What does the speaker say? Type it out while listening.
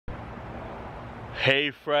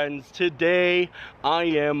Hey friends, today I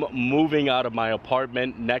am moving out of my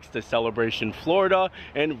apartment next to Celebration, Florida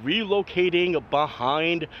and relocating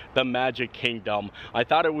behind the Magic Kingdom. I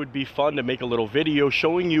thought it would be fun to make a little video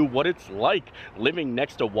showing you what it's like living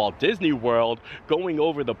next to Walt Disney World, going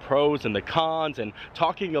over the pros and the cons and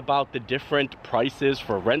talking about the different prices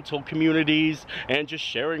for rental communities and just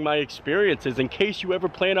sharing my experiences in case you ever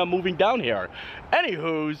plan on moving down here.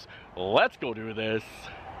 Anywho's, let's go do this.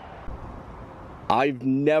 I've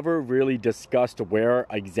never really discussed where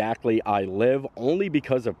exactly I live, only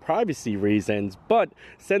because of privacy reasons, but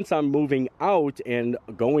since I'm moving out and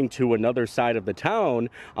going to another side of the town,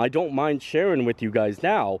 I don't mind sharing with you guys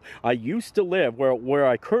now. I used to live, where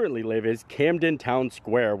I currently live is Camden Town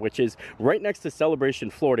Square, which is right next to Celebration,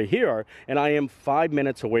 Florida here, and I am 5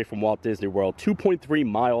 minutes away from Walt Disney World, 2.3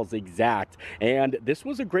 miles exact, and this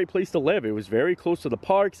was a great place to live. It was very close to the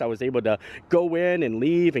parks. I was able to go in and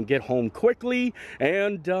leave and get home quickly.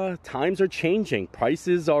 And times are changing,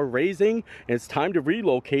 prices are raising, and it's time to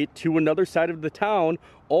relocate to another side of the town,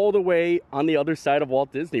 all the way on the other side of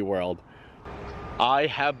Walt Disney World. I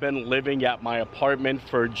have been living at my apartment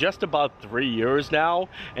for just about 3 years now,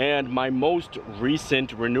 and my most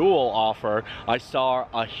recent renewal offer, I saw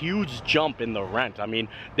a huge jump in the rent. I mean,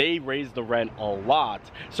 they raised the rent a lot.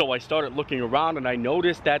 So I started looking around and I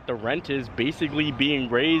noticed that the rent is basically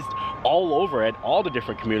being raised all over at all the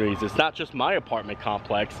different communities. It's not just my apartment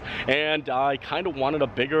complex, and I kind of wanted a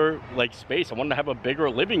bigger space. I wanted to have a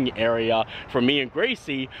bigger living area for me and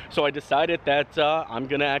Gracie, so I decided that I'm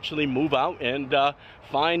gonna actually move out and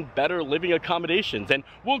find better living accommodations, and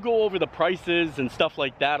we'll go over the prices and stuff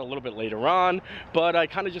like that a little bit later on, but I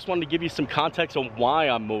kind of just wanted to give you some context on why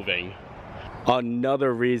I'm moving.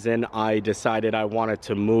 Another reason I decided I wanted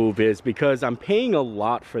to move is because I'm paying a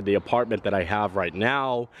lot for the apartment that I have right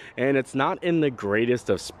now, and it's not in the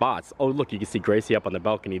greatest of spots. Oh, look, you can see Gracie up on the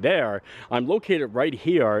balcony there. I'm located right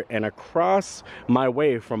here, and across my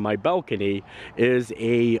way from my balcony is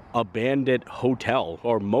a abandoned hotel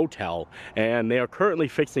or motel, and they are currently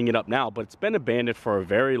fixing it up now, but it's been abandoned for a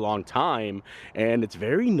very long time, and it's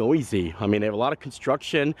very noisy. I mean, they have a lot of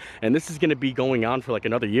construction, and this is going to be going on for like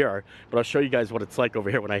another year, but I'll show you guys what it's like over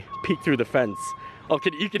here when I peek through the fence. Oh,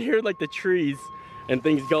 you can hear like the trees and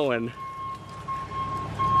things going.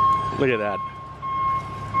 Look at that.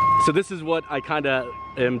 So this is what I kind of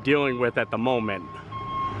am dealing with at the moment.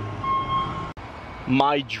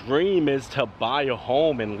 My dream is to buy a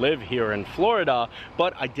home and live here in Florida,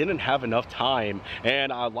 but I didn't have enough time,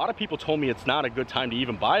 and a lot of people told me it's not a good time to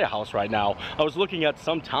even buy a house right now. I was looking at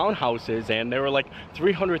some townhouses and they were like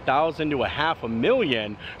 $300,000 to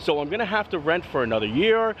 $500,000, so I'm gonna have to rent for another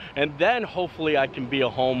year, and then hopefully I can be a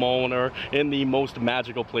homeowner in the most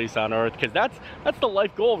magical place on earth, because that's the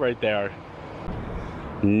life goal right there.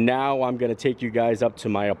 Now I'm gonna take you guys up to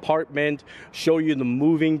my apartment, show you the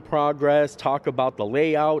moving progress, talk about the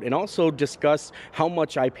layout, and also discuss how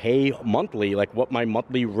much I pay monthly, like what my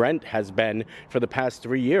monthly rent has been for the past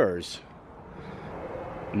 3 years.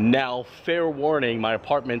 Now, fair warning, my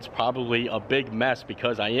apartment's probably a big mess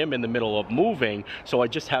because I am in the middle of moving, so I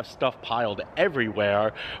just have stuff piled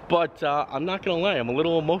everywhere, but I'm not gonna lie, I'm a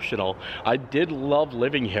little emotional. I did love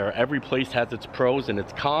living here. Every place has its pros and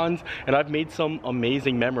its cons, and I've made some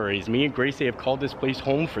amazing memories. Me and Gracie have called this place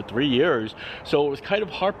home for 3 years, so it was kind of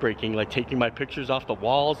heartbreaking, like taking my pictures off the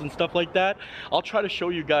walls and stuff like that. I'll try to show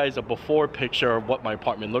you guys a before picture of what my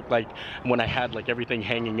apartment looked like when I had like everything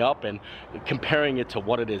hanging up and comparing it to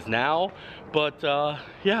what it is now, but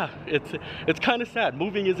yeah, it's kind of sad.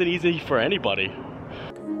 Moving isn't easy for anybody.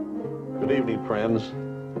 Good evening, friends.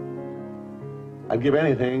 I'd give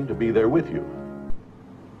anything to be there with you.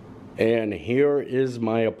 And here is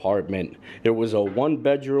my apartment. It was a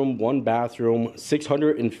 1-bedroom, 1-bathroom,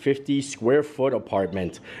 650 square foot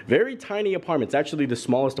apartment. Very tiny apartment. It's actually the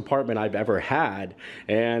smallest apartment I've ever had.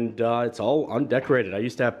 And it's all undecorated. I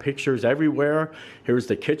used to have pictures everywhere. Here's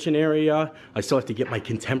the kitchen area. I still have to get my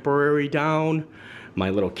contemporary down. My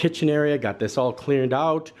little kitchen area, got this all cleared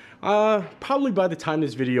out. Probably by the time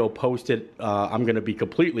this video posted, I'm gonna be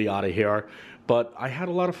completely out of here. But I had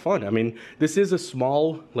a lot of fun. I mean, this is a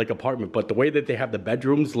small apartment, but the way that they have the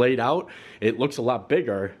bedrooms laid out, it looks a lot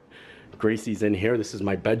bigger. Gracie's in here. This is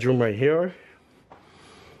my bedroom right here.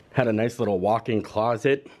 Had a nice little walk-in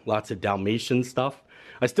closet, lots of Dalmatian stuff.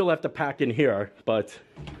 I still have to pack in here, but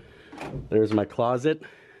there's my closet.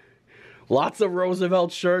 Lots of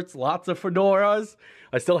Roosevelt shirts, lots of fedoras.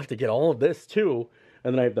 I still have to get all of this too.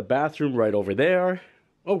 And then I have the bathroom right over there.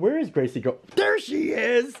 Oh, where is Gracie go? There she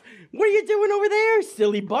is! What are you doing over there,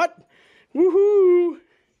 silly butt? Woohoo!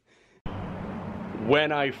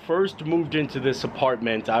 When I first moved into this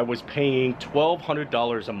apartment, I was paying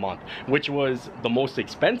 $1,200 a month, which was the most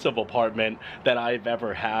expensive apartment that I've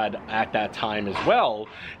ever had at that time as well.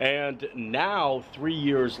 And now, 3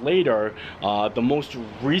 years later, the most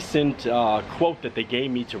recent quote that they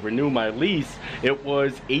gave me to renew my lease, it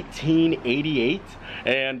was $1,888,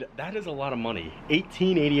 and that is a lot of money.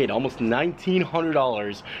 $1,888, almost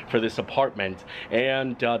 $1,900 for this apartment,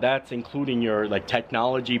 and that's including your like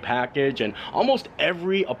technology package, and almost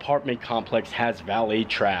every apartment complex has valet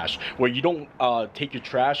trash, where you don't take your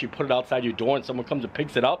trash, you put it outside your door and someone comes and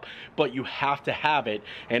picks it up, but you have to have it,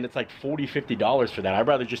 and it's like $40, $50 for that. I'd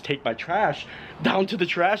rather just take my trash down to the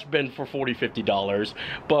trash bin for $40, $50.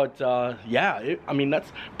 But yeah, I mean,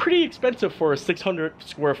 that's pretty expensive for a 600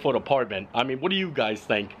 square foot apartment. I mean, what do you guys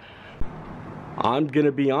think? I'm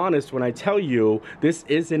gonna be honest when I tell you this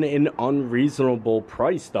isn't an unreasonable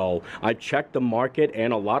price though. I checked the market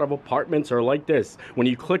and a lot of apartments are like this. When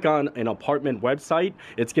you click on an apartment website,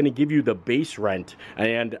 it's gonna give you the base rent,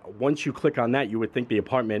 and once you click on that, you would think the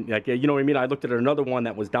apartment, like, you know what I mean? I looked at another one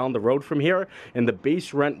that was down the road from here, and the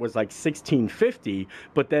base rent was like $1,650,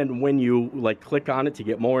 but then when you like click on it to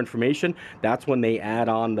get more information, that's when they add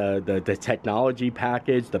on the technology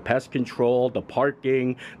package, the pest control, the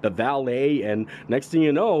parking, the valet, and next thing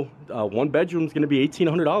you know, one bedroom is going to be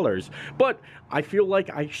 $1,800. But I feel like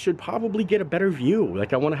I should probably get a better view.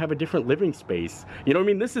 Like, I want to have a different living space. You know what I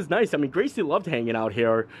mean? This is nice. I mean, Gracie loved hanging out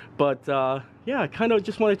here, but yeah, I kind of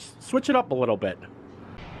just want to switch it up a little bit.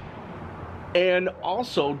 And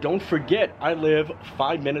also, don't forget, I live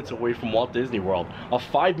 5 minutes away from Walt Disney World. A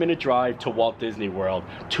 5-minute drive to Walt Disney World.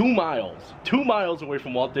 2 miles away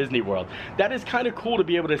from Walt Disney World. That is kind of cool to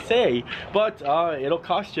be able to say, but it'll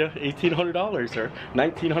cost you $1,800 or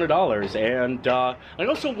 $1,900. And I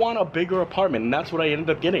also want a bigger apartment, and that's what I ended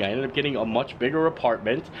up getting. I ended up getting a much bigger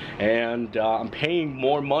apartment, and I'm paying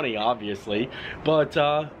more money, obviously, but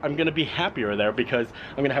I'm gonna be happier there because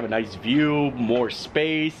I'm gonna have a nice view, more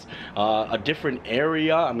space, a different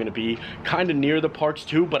area. I'm gonna be kind of near the parks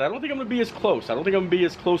too, but I don't think I'm gonna be as close. I don't think I'm gonna be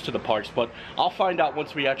as close to the parks, but I'll find out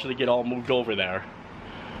once we actually get all moved over there.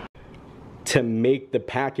 To make the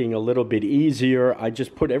packing a little bit easier, I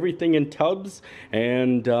just put everything in tubs,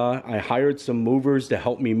 and I hired some movers to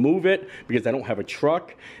help me move it because I don't have a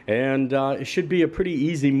truck, and it should be a pretty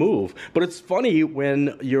easy move. But it's funny,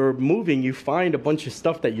 when you're moving, you find a bunch of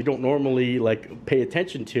stuff that you don't normally like pay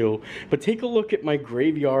attention to. But take a look at my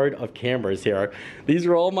graveyard of cameras here. These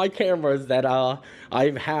are all my cameras that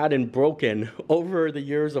I've had and broken over the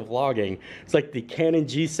years of vlogging. It's like the Canon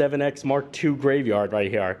G7X Mark II graveyard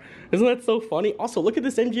right here. Isn't that so funny? Also, look at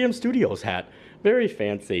this MGM Studios hat. Very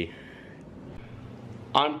fancy.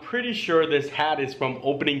 I'm pretty sure this hat is from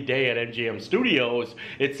opening day at MGM Studios.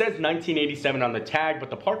 It says 1987 on the tag, but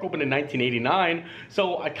the park opened in 1989,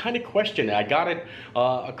 so I kind of questioned it. I got it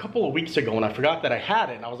a couple of weeks ago, and I forgot that I had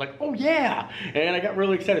it, and I was like, oh yeah! And I got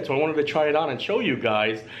really excited, so I wanted to try it on and show you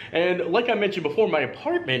guys. And like I mentioned before, my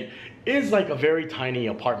apartment is like a very tiny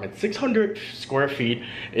apartment. 600 square feet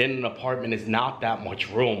in an apartment is not that much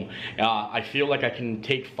room. I feel like I can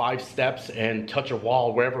take 5 steps and touch a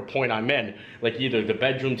wall wherever point I'm in, like either the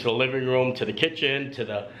bedroom to the living room to the kitchen to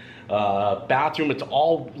the bathroom. It's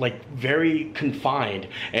all like very confined.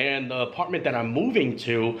 And the apartment that I'm moving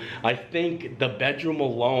to, I think the bedroom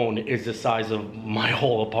alone is the size of my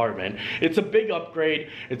whole apartment. It's a big upgrade.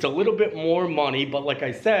 It's a little bit more money, but like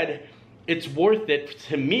I said, it's worth it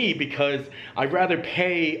to me because I'd rather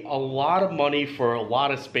pay a lot of money for a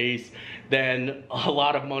lot of space than a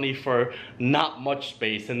lot of money for not much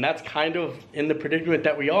space. And that's kind of in the predicament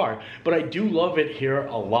that we are. But I do love it here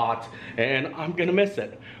a lot, and I'm gonna miss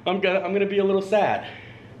it. I'm gonna be a little sad.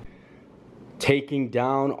 Taking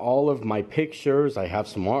down all of my pictures, I have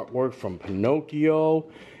some artwork from Pinocchio,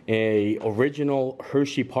 a original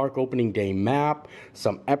Hershey Park opening day map,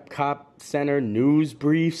 some Epcot Center news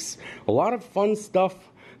briefs, a lot of fun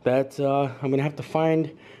stuff that I'm gonna have to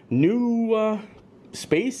find new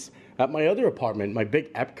space at my other apartment. My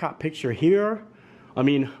big Epcot picture here. I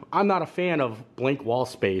mean, I'm not a fan of blank wall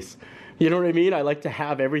space. You know what I mean? I like to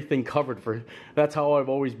have everything covered that's how I've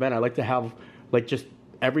always been. I like to have like just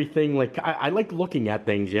everything, like I like looking at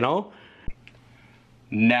things, you know?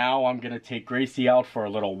 Now I'm gonna take Gracie out for a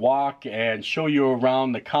little walk and show you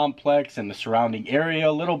around the complex and the surrounding area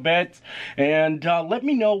a little bit, and let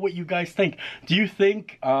me know what you guys think. Do you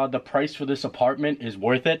think the price for this apartment is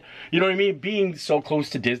worth it? You know what I mean? Being so close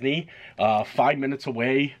to Disney, 5 minutes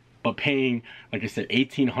away, but paying, like I said,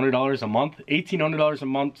 $1,800 a month. $1,800 a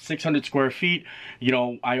month, 600 square feet. You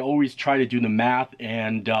know, I always try to do the math,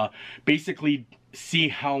 and basically see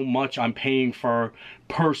how much I'm paying for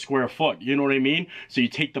per square foot. You know what I mean? So you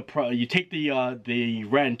take the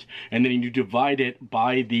rent, and then you divide it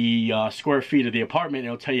by the square feet of the apartment.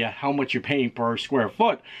 It'll tell you how much you're paying per square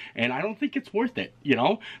foot, and I don't think it's worth it. You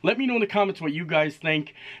know, let me know in the comments what you guys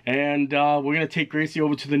think, and we're gonna take Gracie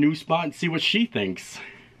over to the new spot and see what she thinks.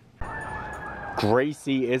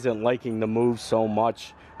 Gracie isn't liking the move so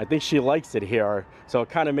much. I think she likes it here, so it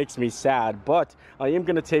kind of makes me sad, but I am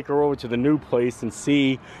going to take her over to the new place and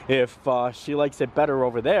see if she likes it better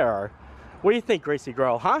over there. What do you think, Gracie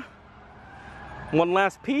girl, huh? One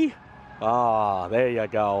last pee? Ah, there you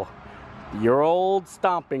go. Your old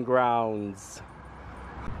stomping grounds.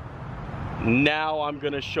 Now I'm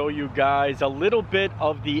going to show you guys a little bit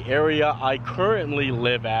of the area I currently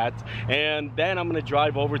live at, and then I'm going to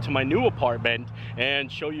drive over to my new apartment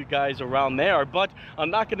and show you guys around there. But I'm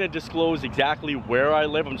not going to disclose exactly where I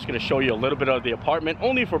live. I'm just going to show you a little bit of the apartment,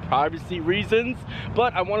 only for privacy reasons.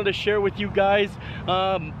 But I wanted to share with you guys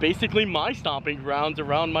basically my stomping grounds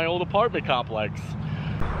around my old apartment complex.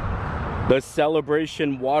 The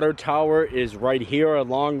Celebration water tower is right here,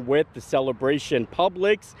 along with the Celebration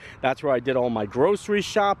Publix. That's where I did all my grocery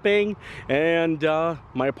shopping, and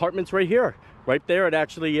my apartment's right here. Right there it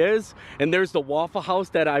actually is. And there's the Waffle House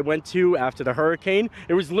that I went to after the hurricane.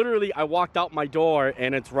 It was literally, I walked out my door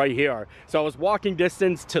and it's right here. So I was walking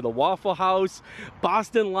distance to the Waffle House.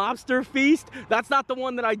 Boston Lobster Feast, that's not the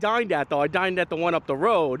one that I dined at though. I dined at the one up the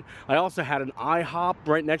road. I also had an IHOP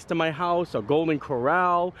right next to my house, a Golden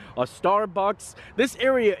Corral, a Starbucks. This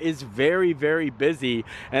area is very, very busy.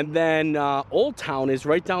 And then Old Town is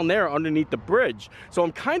right down there underneath the bridge. So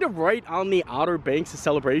I'm kind of right on the Outer Banks of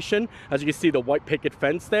Celebration. As you can see, the white picket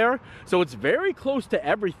fence there, so it's very close to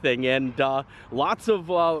everything, and lots of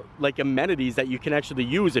like amenities that you can actually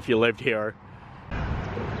use if you lived here.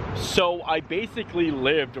 So I basically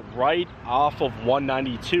lived right off of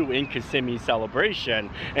 192 in Kissimmee Celebration,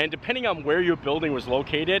 and depending on where your building was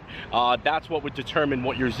located, that's what would determine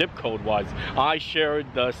what your zip code was. I shared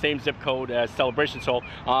the same zip code as Celebration, so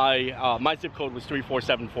my zip code was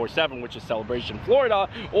 34747, which is Celebration, Florida,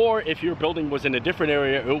 or if your building was in a different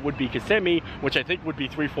area, it would be Kissimmee, which I think would be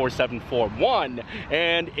 34741,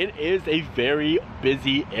 and it is a very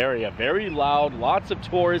busy area, very loud, lots of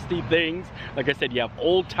touristy things. Like I said, you have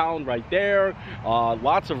Old Town right there,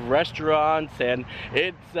 lots of restaurants, and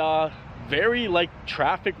it's very, like,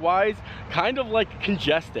 traffic wise, kind of like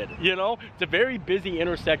congested, you know. It's a very busy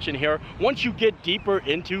intersection here. Once you get deeper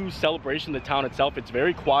into Celebration, the town itself, it's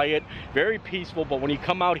very quiet, very peaceful, but when you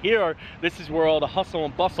come out here, this is where all the hustle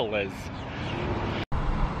and bustle is.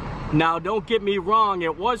 Now, don't get me wrong,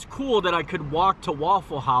 it was cool that I could walk to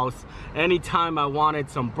Waffle House anytime I wanted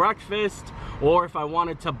some breakfast, or if I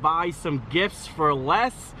wanted to buy some gifts for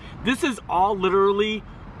less. This is all literally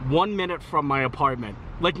 1 minute from my apartment.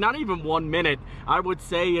 Like, not even 1 minute. I would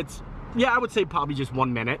say it's, yeah, I would say probably just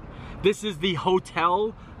 1 minute. This is the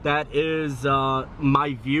hotel that is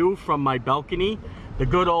my view from my balcony. The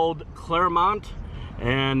good old Claremont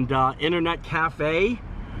and Internet Cafe.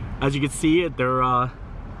 As you can see, they're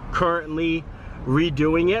currently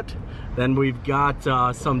redoing it. Then we've got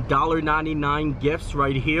some $1.99 gifts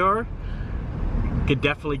right here. Could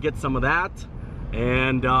definitely get some of that,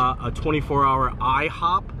 and a 24-hour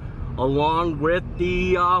IHOP, along with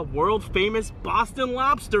the world famous Boston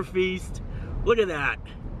Lobster Feast. Look at that.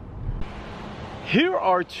 Here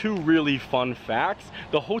are two really fun facts.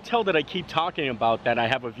 The hotel that I keep talking about that I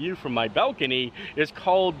have a view from my balcony is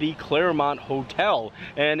called the Claremont Hotel,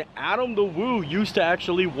 and Adam the Woo used to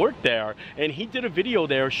actually work there, and he did a video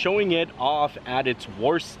there showing it off at its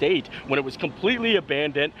worst state when it was completely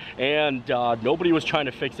abandoned and nobody was trying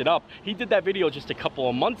to fix it up. He did that video just a couple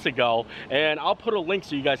of months ago, and I'll put a link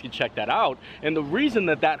so you guys can check that out. And the reason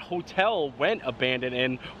that that hotel went abandoned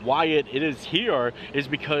and why it is here is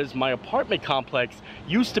because my apartment complex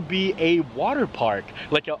used to be a water park,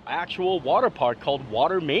 like an actual water park called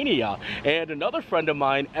Water Mania. And another friend of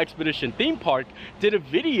mine, Expedition Theme Park, did a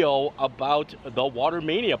video about the Water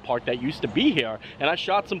Mania park that used to be here, and I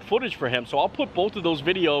shot some footage for him. So I'll put both of those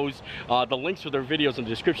videos, the links for their videos in the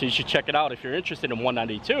description. You should check it out if you're interested in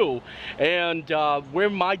 192. And where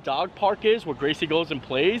my dog park is, where Gracie goes and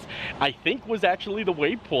plays, I think was actually the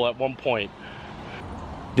wave pool at one point.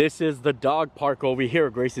 This is the dog park over here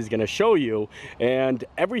Gracie's gonna show you, and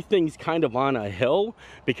everything's kind of on a hill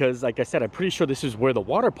because, like I said, I'm pretty sure this is where the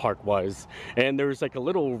water park was, and there's like a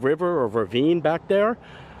little river or ravine back there.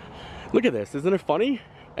 Look at this, isn't it funny?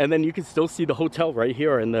 And then you can still see the hotel right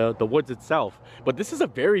here in the woods itself. But this is a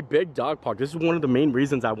very big dog park. This is one of the main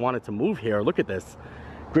reasons I wanted to move here. Look at this.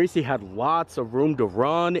 Gracie had lots of room to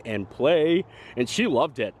run and play, and she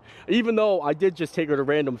loved it. Even though I did just take her to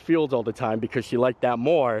random fields all the time because she liked that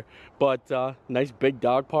more. But nice big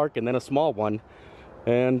dog park and then a small one.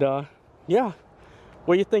 And yeah,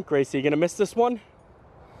 what do you think, Gracie? You gonna miss this one?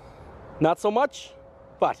 Not so much,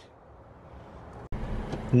 but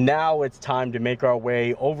now it's time to make our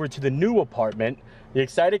way over to the new apartment. You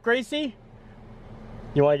excited, Gracie?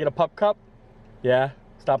 You want to get a pup cup? Yeah?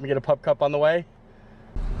 Stop and get a pup cup on the way?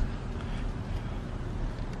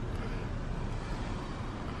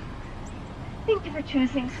 Thank you for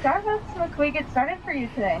choosing Starbucks. What can we get started for you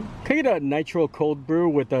today? Can I get a nitro cold brew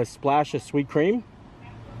with a splash of sweet cream?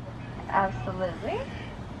 Absolutely.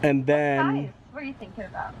 And then... What size were you thinking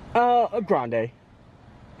about? A grande.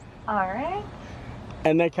 Alright.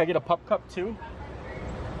 And then can I get a pup cup too?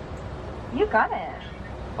 You got it.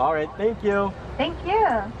 Alright, thank you. Thank you.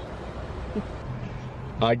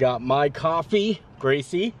 I got my coffee,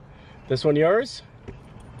 Gracie. This one yours?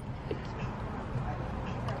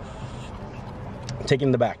 Take it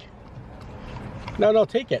in the back. No,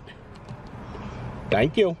 take it.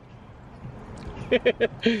 Thank you.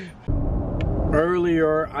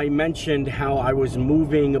 Earlier, I mentioned how I was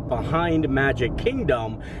moving behind Magic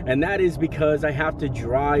Kingdom, and that is because I have to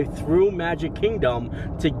drive through Magic Kingdom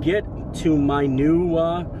to get to my new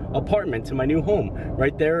apartment, to my new home.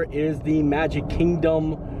 Right there is the Magic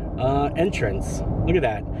Kingdom entrance. Look at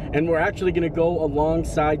that. And we're actually gonna go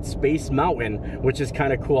alongside Space Mountain, which is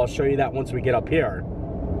kind of cool. I'll show you that once we get up here.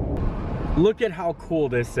 Look at how cool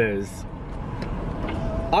this is.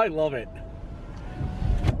 I love it.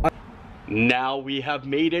 Now we have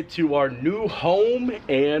made it to our new home,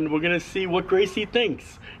 and we're gonna see what Gracie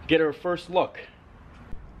thinks. Get her first look.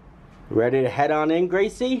 Ready to head on in,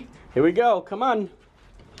 Gracie? Here we go, come on.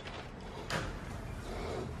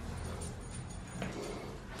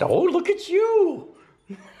 Oh, look at you.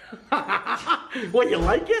 What, you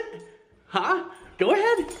like it? Huh? Go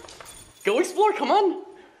ahead. Go explore, come on.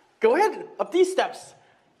 Go ahead, up these steps.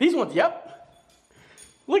 These ones, yep.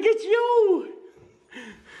 Look at you.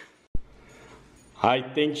 I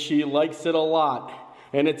think she likes it a lot,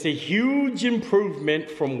 and it's a huge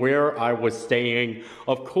improvement from where I was staying.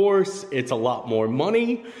 Of course, it's a lot more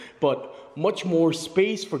money, but much more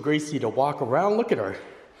space for Gracie to walk around. Look at her.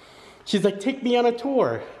 She's like, take me on a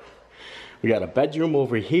tour. We got a bedroom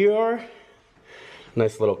over here.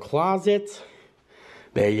 Nice little closet.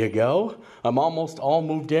 There you go. I'm almost all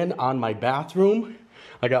moved in on my bathroom.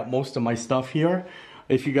 I got most of my stuff here.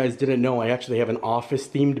 If you guys didn't know, I actually have an office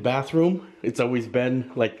themed bathroom. It's always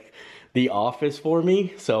been like the office for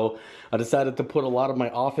me. So I decided to put a lot of my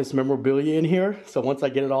office memorabilia in here. So once I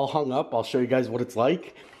get it all hung up, I'll show you guys what it's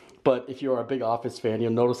like. But if you're a big Office fan,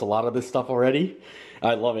 you'll notice a lot of this stuff already.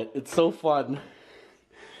 I love it. It's so fun.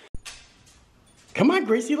 Come on,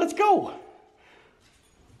 Gracie, let's go.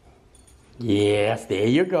 Yes, there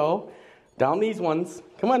you go. Down these ones.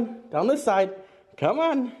 Come on, down this side. Come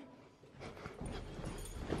on.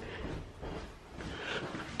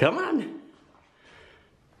 Come on.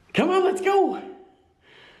 Come on, let's go.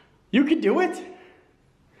 You can do it.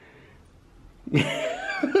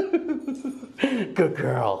 Good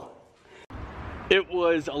girl. It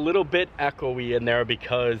was a little bit echoey in there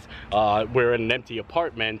because we're in an empty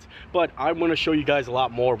apartment, but I'm going to show you guys a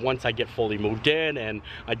lot more once I get fully moved in and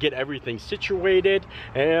I get everything situated.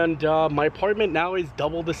 And my apartment now is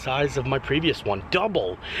double the size of my previous one,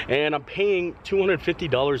 double. And I'm paying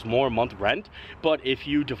 $250 more a month rent, but if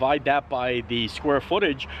you divide that by the square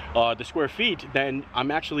footage, the square feet, then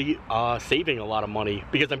I'm actually saving a lot of money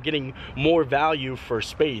because I'm getting more value for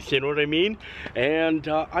space, you know what I mean? And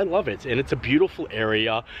I love it, and it's a beautiful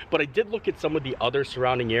area. But I did look at some of the other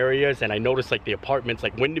surrounding areas, and I noticed like the apartments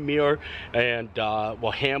like Windermere and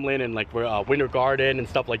well, Hamlin and like Winter Garden and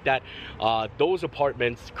stuff like that. Those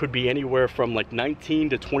apartments could be anywhere from like $1,900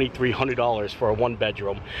 to $2,300 for a one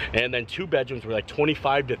bedroom, and then two bedrooms were like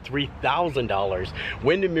 $2,500 to $3,000.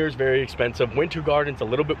 Windermere is very expensive. Winter Garden's a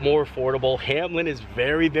little bit more affordable. Hamlin is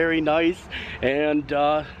very, very nice, and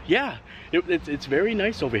yeah, it's very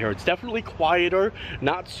nice over here. It's definitely quieter,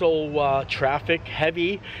 not so traffic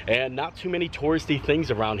heavy, and not too many touristy things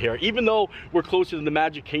around here. Even though we're closer to the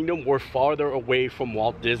Magic Kingdom, we're farther away from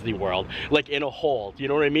Walt Disney World, like in a hall, you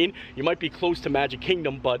know what I mean? You might be close to Magic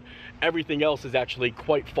Kingdom, but everything else is actually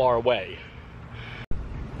quite far away.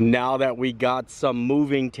 Now that we got some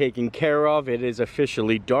moving taken care of, it is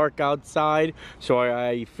officially dark outside, so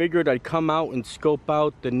I figured I'd come out and scope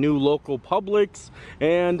out the new local Publix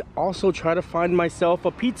and also try to find myself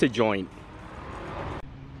a pizza joint.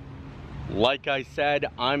 Like I said,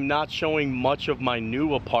 I'm not showing much of my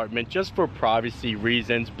new apartment just for privacy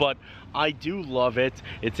reasons, but I do love it.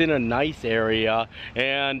 It's in a nice area,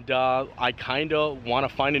 and I kind of want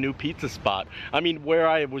to find a new pizza spot. I mean, where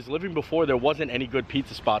I was living before, there wasn't any good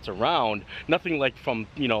pizza spots around. Nothing like from,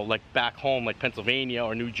 you know, like back home, like Pennsylvania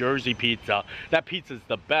or New Jersey pizza. That pizza's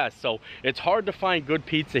the best. So it's hard to find good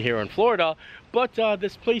pizza here in Florida. But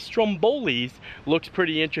this place, Stromboli's, looks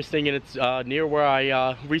pretty interesting, and it's near where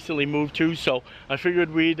I recently moved to, so I figured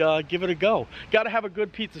we'd give it a go. Gotta have a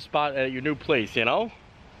good pizza spot at your new place, you know?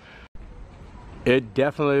 It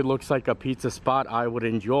definitely looks like a pizza spot I would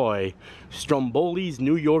enjoy. Stromboli's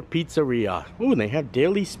New York Pizzeria. Ooh, and they have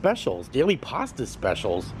daily specials, daily pasta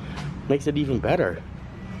specials. Makes it even better.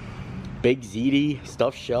 Baked ziti,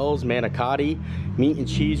 stuffed shells, manicotti, meat and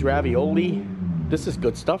cheese ravioli. This is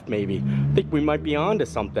good stuff, maybe. I think we might be on to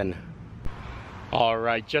something. All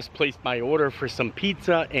right, just placed my order for some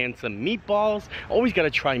pizza and some meatballs. Always got to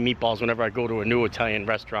try meatballs whenever I go to a new Italian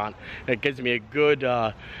restaurant. It gives me a good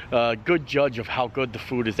judge of how good the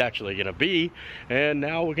food is actually going to be. And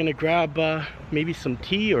now we're going to grab maybe some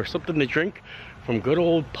tea or something to drink from good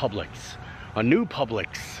old Publix. A new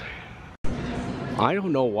Publix. I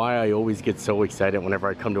don't know why I always get so excited whenever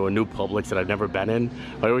I come to a new Publix that I've never been in.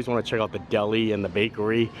 I always want to check out the deli and the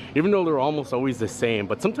bakery, even though they're almost always the same,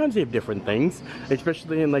 but sometimes they have different things,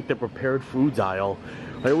 especially in like the prepared foods aisle.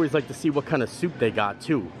 I always like to see what kind of soup they got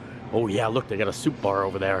too. Oh yeah, look, they got a soup bar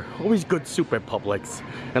over there. Always good soup at Publix.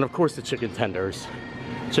 And of course the chicken tenders.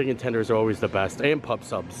 Chicken tenders are always the best, and pub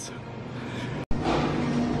subs.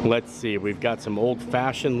 Let's see, we've got some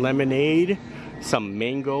old-fashioned lemonade, some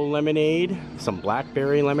mango lemonade, some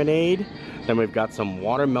blackberry lemonade. Then we've got some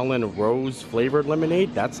watermelon rose flavored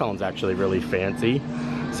lemonade. That sounds actually really fancy.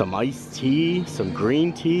 Some iced tea, some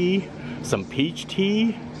green tea, some peach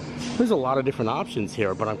tea. There's a lot of different options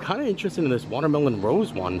here, but I'm kind of interested in this watermelon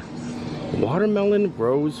rose one. Watermelon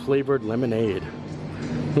rose flavored lemonade.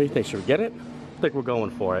 What do you think? Should we get it? I think we're going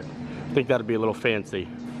for it. I think that'd be a little fancy.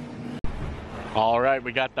 All right,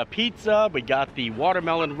 we got the pizza, we got the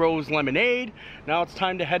watermelon rose lemonade. Now it's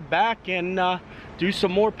time to head back and do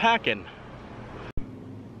some more packing.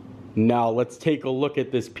 Now let's take a look at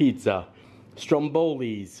this pizza.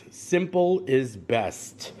 Stromboli's, simple is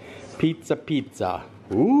best. Pizza, pizza.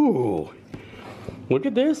 Ooh, look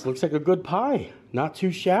at this, looks like a good pie. Not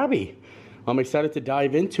too shabby. I'm excited to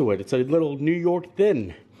dive into it. It's a little New York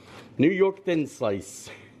thin slice.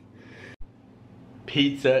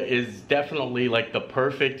 Pizza is definitely like the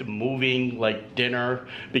perfect moving like dinner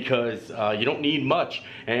because you don't need much.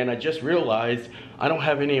 And I just realized I don't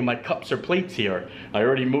have any of my cups or plates here. I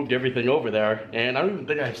already moved everything over there, and I don't even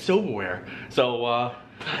think I have silverware. So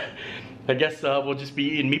I guess we'll just be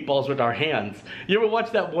eating meatballs with our hands. You ever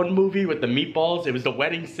watch that one movie with the meatballs? It was The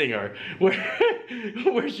Wedding Singer,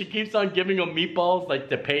 where she keeps on giving them meatballs like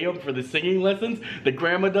to pay them for the singing lessons. The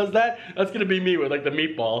grandma does that. That's gonna be me with like the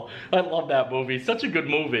meatball. I love that movie. Such a good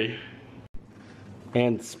movie.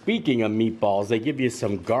 And speaking of meatballs, they give you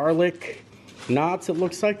some garlic knots, it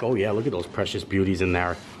looks like. Oh yeah, look at those precious beauties in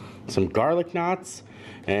there. Some garlic knots.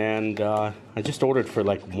 And I just ordered for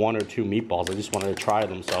like 1 or 2 meatballs. I just wanted to try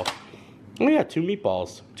them, so. Oh yeah, 2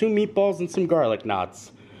 meatballs. 2 meatballs and some garlic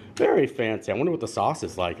knots. Very fancy. I wonder what the sauce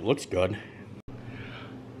is like. It looks good.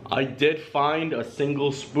 I did find a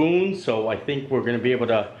single spoon, so I think we're gonna be able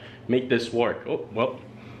to make this work. Oh, well,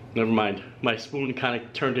 never mind. My spoon kind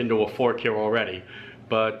of turned into a fork here already.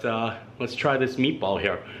 But let's try this meatball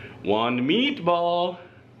here. 1 meatball.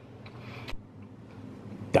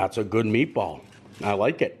 That's a good meatball. I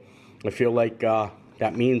like it. I feel like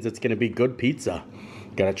that means it's gonna be good pizza.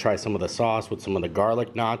 Gotta try some of the sauce with some of the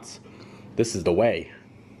garlic knots. This is the way.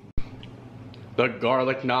 The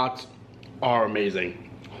garlic knots are amazing.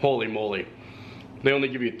 Holy moly. They only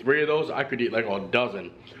give you 3 of those. I could eat like a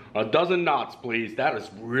dozen. A dozen knots, please. That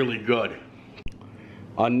is really good.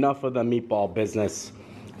 Enough of the meatball business.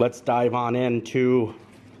 Let's dive on into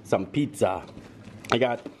some pizza. I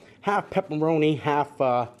got half pepperoni,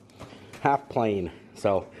 half plain.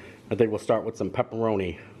 So I think we'll start with some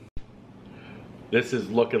pepperoni. This is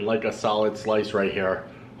looking like a solid slice right here.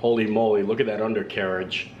 Holy moly, look at that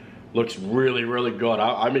undercarriage. Looks really, really good.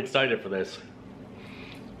 I'm excited for this.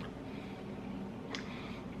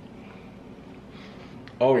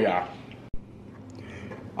 Oh yeah.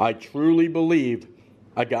 I truly believe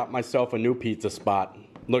I got myself a new pizza spot.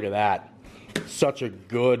 Look at that. Such a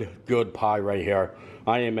good pie right here.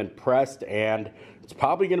 I am impressed, and it's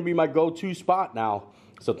probably gonna be my go-to spot now.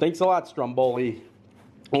 So thanks a lot, Stromboli,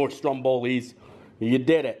 or Stromboli's. You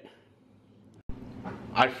did it.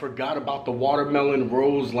 I forgot about the watermelon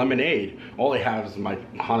rose lemonade. All I have is my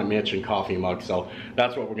Haunted Mansion coffee mug, so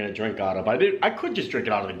that's what we're gonna drink out of. I could just drink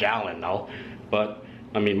it out of the gallon though, but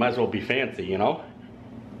I mean, might as well be fancy, you know?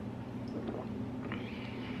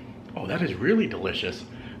 Oh, that is really delicious.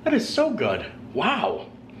 That is so good. Wow.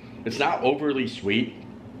 It's not overly sweet.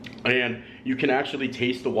 And you can actually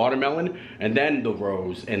taste the watermelon and then the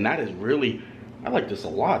rose. And that is really, I like this a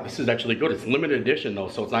lot. This is actually good. It's limited edition though,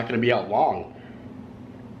 so it's not gonna be out long.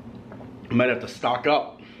 I might have to stock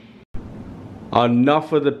up.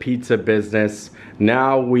 Enough of the pizza business.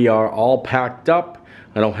 Now we are all packed up.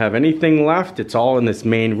 I don't have anything left. It's all in this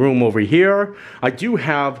main room over here. I do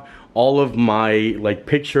have all of my like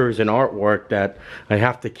pictures and artwork that I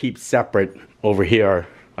have to keep separate over here.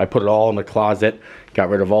 I put it all in the closet. Got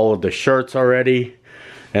rid of all of the shirts already.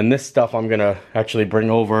 And this stuff I'm gonna actually bring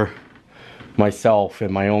over myself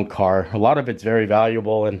in my own car. A lot of it's very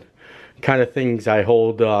valuable and kind of things I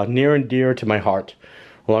hold near and dear to my heart,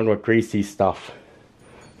 along with Gracie's stuff.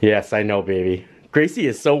 Yes, I know, baby. Gracie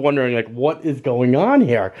is so wondering, like, what is going on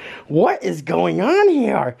here? What is going on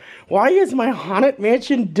here? Why is my Haunted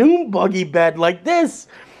Mansion Doom Buggy bed like this?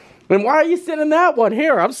 And why are you sitting in that one?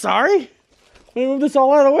 Here, I'm sorry. Let me move this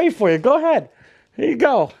all out of the way for you. Go ahead. Here you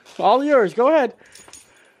go. All yours. Go ahead.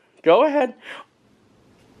 Go ahead.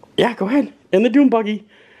 Yeah, go ahead. In the Doom Buggy.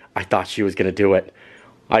 I thought she was going to do it.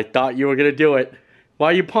 I thought you were going to do it. Why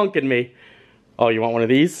are you punking me? Oh, you want one of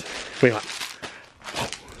these? What do you want?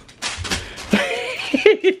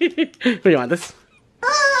 What do you want? This?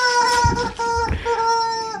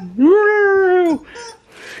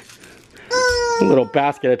 A little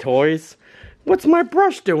basket of toys. What's my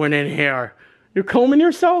brush doing in here? You combing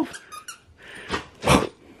yourself?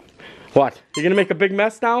 What? You're gonna make a big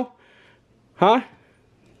mess now? Huh?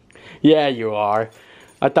 Yeah, you are.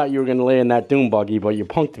 I thought you were gonna lay in that Doom Buggy, but you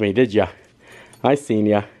punked me, did ya? I seen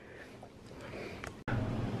ya.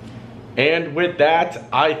 And with that,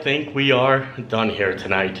 I think we are done here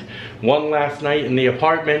tonight. One last night in the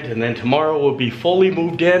apartment, and then tomorrow we'll be fully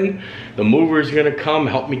moved in. The mover's gonna come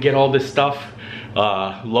help me get all this stuff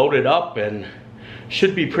loaded up, and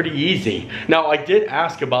should be pretty easy. Now, I did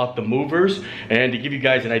ask about the movers, and to give you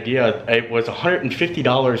guys an idea, it was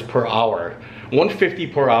 $150 per hour.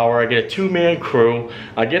 $150 per hour. I get a 2-man crew.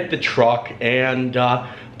 I get the truck, and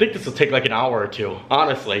I think this will take like an hour or two,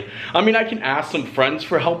 honestly. I mean, I can ask some friends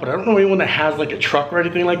for help, but I don't know anyone that has like a truck or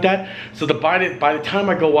anything like that. So by the time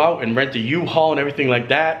I go out and rent a U-Haul and everything like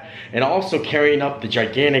that, and also carrying up the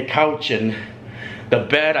gigantic couch and the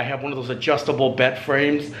bed, I have one of those adjustable bed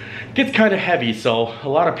frames. It gets kind of heavy, so a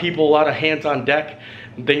lot of people, a lot of hands on deck.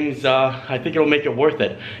 Things, I think it'll make it worth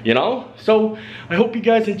it, you know? So I hope you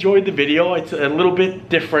guys enjoyed the video. It's a little bit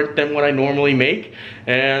different than what I normally make,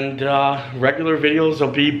 and regular videos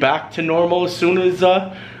will be back to normal as soon as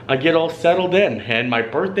I get all settled in. And my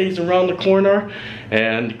birthday's around the corner,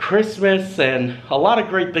 and Christmas, and a lot of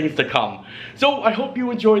great things to come. So I hope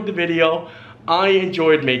you enjoyed the video. I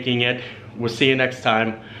enjoyed making it. We'll see you next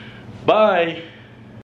time. Bye.